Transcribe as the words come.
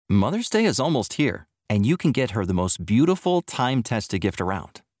Mother's Day is almost here, and you can get her the most beautiful time-tested gift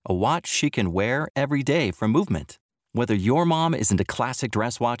around, a watch she can wear every day from Movement. Whether your mom is into classic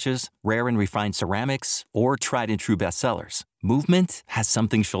dress watches, rare and refined ceramics, or tried-and-true bestsellers, Movement has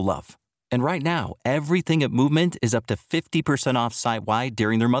something she'll love. And right now, everything at Movement is up to 50% off site-wide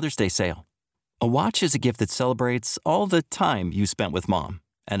during their Mother's Day sale. A watch is a gift that celebrates all the time you spent with mom,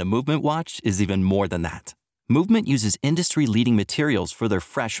 and a Movement watch is even more than that. Movement uses industry-leading materials for their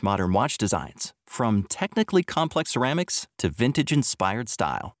fresh modern watch designs, from technically complex ceramics to vintage-inspired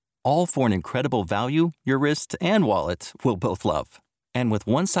style, all for an incredible value your wrist and wallet will both love. And with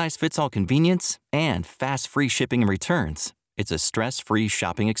one-size-fits-all convenience and fast free shipping and returns, it's a stress-free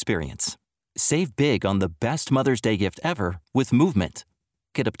shopping experience. Save big on the best Mother's Day gift ever with Movement.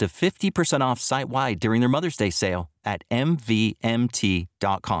 Get up to 50% off site-wide during their Mother's Day sale at mvmt.com.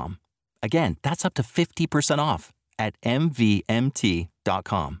 Again, that's up to 50% off at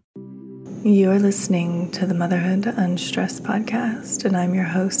mvmt.com. You're listening to the Motherhood Unstressed podcast, and I'm your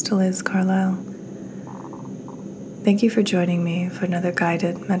host, Liz Carlisle. Thank you for joining me for another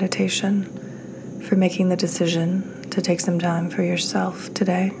guided meditation, for making the decision to take some time for yourself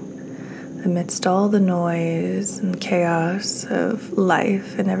today. Amidst all the noise and chaos of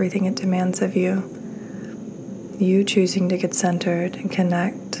life and everything it demands of you, you choosing to get centered and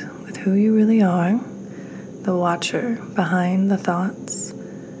connect with who you really are, the watcher behind the thoughts,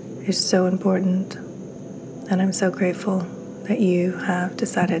 is so important. And I'm so grateful that you have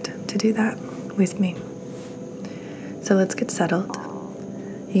decided to do that with me. So let's get settled.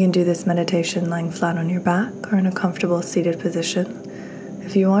 You can do this meditation lying flat on your back or in a comfortable seated position.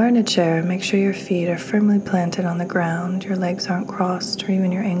 If you are in a chair, make sure your feet are firmly planted on the ground, your legs aren't crossed, or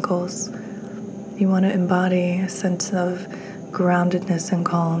even your ankles. You want to embody a sense of groundedness and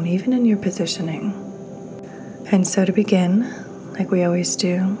calm, even in your positioning. And so to begin, like we always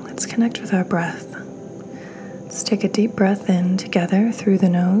do, let's connect with our breath. Let's take a deep breath in together through the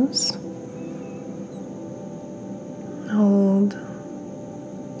nose. Hold,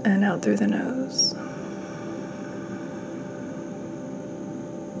 and out through the nose.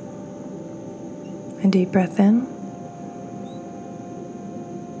 A deep breath in.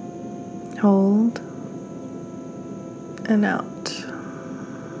 Hold, and out.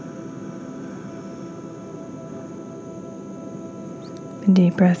 A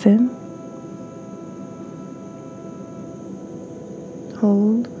deep breath in.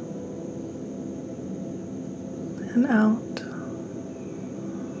 Hold, and out.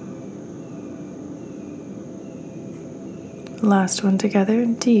 Last one together.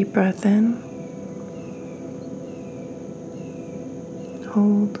 Deep breath in.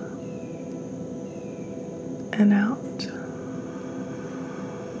 Hold, and out.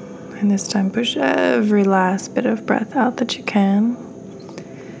 And this time push every last bit of breath out that you can.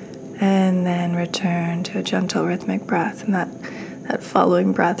 And then return to a gentle rhythmic breath. And that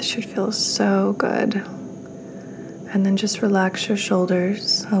following breath should feel so good. And then just relax your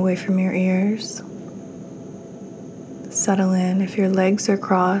shoulders away from your ears. Settle in. If your legs are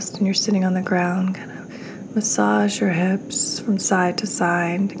crossed and you're sitting on the ground, kind of massage your hips from side to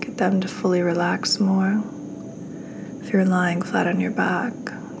side to get them to fully relax more. If you're lying flat on your back,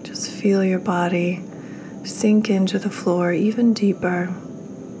 just feel your body sink into the floor even deeper.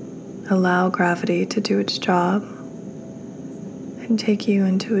 Allow gravity to do its job and take you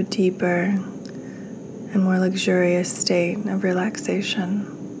into a deeper and more luxurious state of relaxation.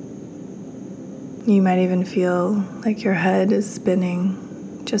 You might even feel like your head is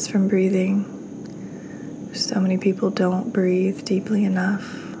spinning just from breathing. So many people don't breathe deeply enough,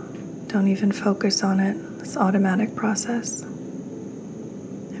 don't even focus on it. It's an automatic process.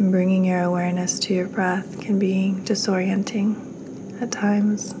 And bringing your awareness to your breath can be disorienting at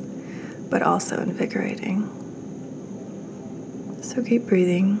times, but also invigorating. So keep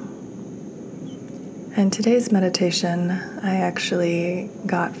breathing. And today's meditation I actually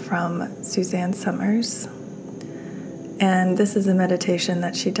got from Suzanne Somers. And this is a meditation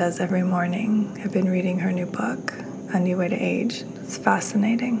that she does every morning. I've been reading her new book, A New Way to Age. It's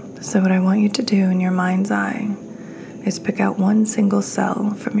fascinating. So what I want you to do in your mind's eye is pick out one single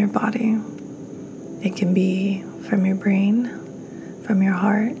cell from your body. It can be from your brain, from your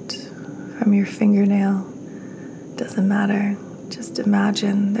heart, from your fingernail. Doesn't matter. Just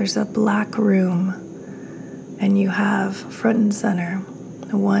imagine there's a black room and you have front and center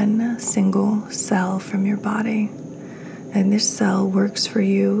one single cell from your body. And this cell works for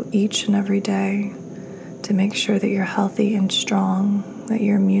you each and every day to make sure that you're healthy and strong, that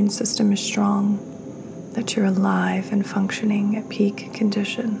your immune system is strong, that you're alive and functioning at peak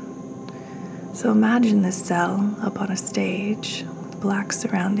condition. So imagine this cell up on a stage, black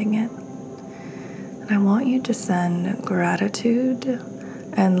surrounding it. And I want you to send gratitude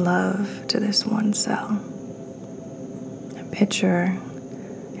and love to this one cell. And picture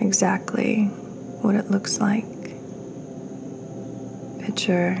exactly what it looks like.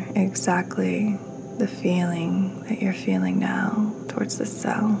 Picture exactly the feeling that you're feeling now towards this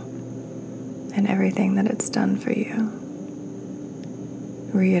cell and everything that it's done for you.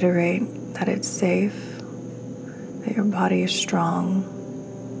 Reiterate that it's safe, that your body is strong,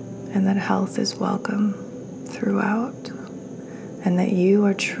 and that health is welcome throughout, and that you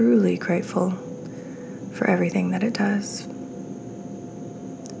are truly grateful for everything that it does.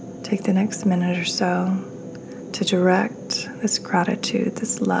 Take the next minute or so to direct this gratitude,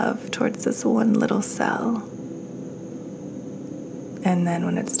 this love towards this one little cell. And then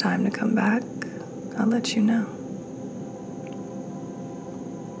when it's time to come back, I'll let you know.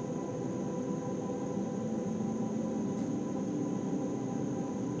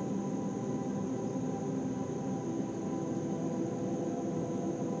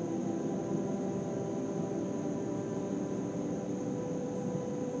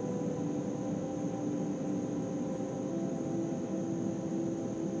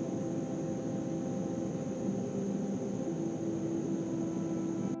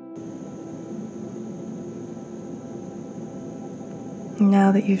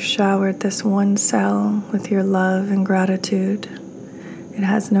 Now that you've showered this one cell with your love and gratitude, it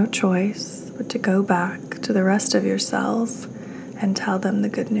has no choice but to go back to the rest of your cells and tell them the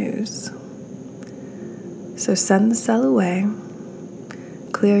good news. So send the cell away,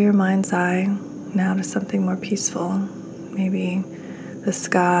 clear your mind's eye now to something more peaceful, maybe the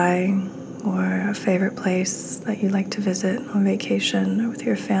sky or a favorite place that you like to visit on vacation or with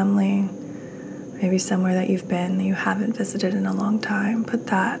your family. Maybe somewhere that you've been that you haven't visited in a long time. Put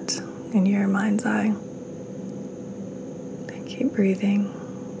that in your mind's eye. And keep breathing.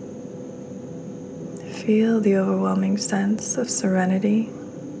 Feel the overwhelming sense of serenity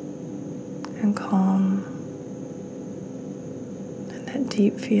and calm. And that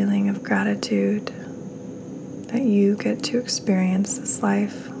deep feeling of gratitude that you get to experience this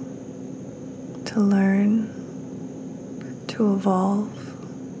life, to learn, to evolve,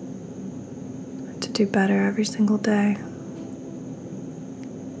 to do better every single day,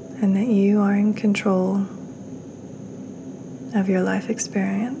 and that you are in control of your life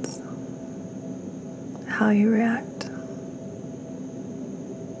experience, how you react.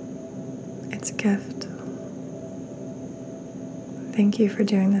 It's a gift. Thank you for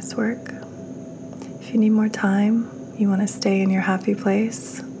doing this work. If you need more time, you want to stay in your happy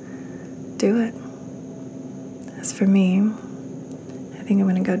place, do it. As for me, I think I'm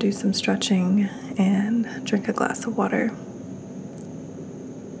going to go do some stretching and drink a glass of water.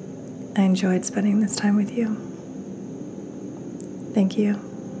 I enjoyed spending this time with you. Thank you.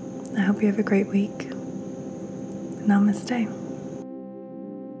 I hope you have a great week. Namaste.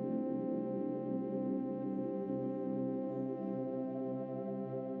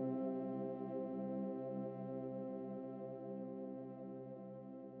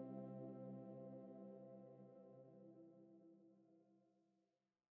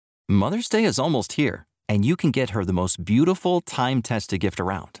 Mother's Day is almost here, and you can get her the most beautiful time-tested gift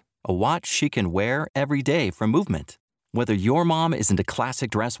around, a watch she can wear every day from Movement. Whether your mom is into classic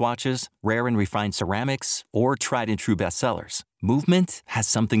dress watches, rare and refined ceramics, or tried-and-true bestsellers, Movement has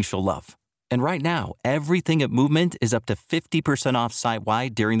something she'll love. And right now, everything at Movement is up to 50% off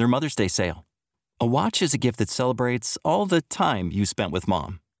site-wide during their Mother's Day sale. A watch is a gift that celebrates all the time you spent with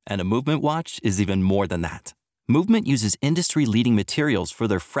mom, and a Movement watch is even more than that. Movement uses industry-leading materials for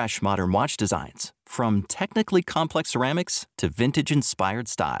their fresh modern watch designs, from technically complex ceramics to vintage-inspired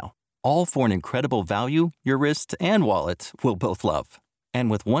style, all for an incredible value your wrist and wallet will both love. And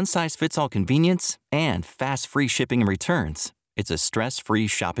with one-size-fits-all convenience and fast free shipping and returns, it's a stress-free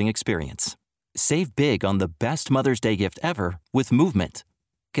shopping experience. Save big on the best Mother's Day gift ever with Movement.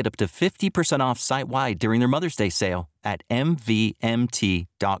 Get up to 50% off site-wide during their Mother's Day sale at mvmt.com.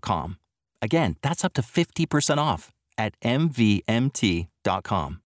 Again, that's up to 50% off at mvmt.com.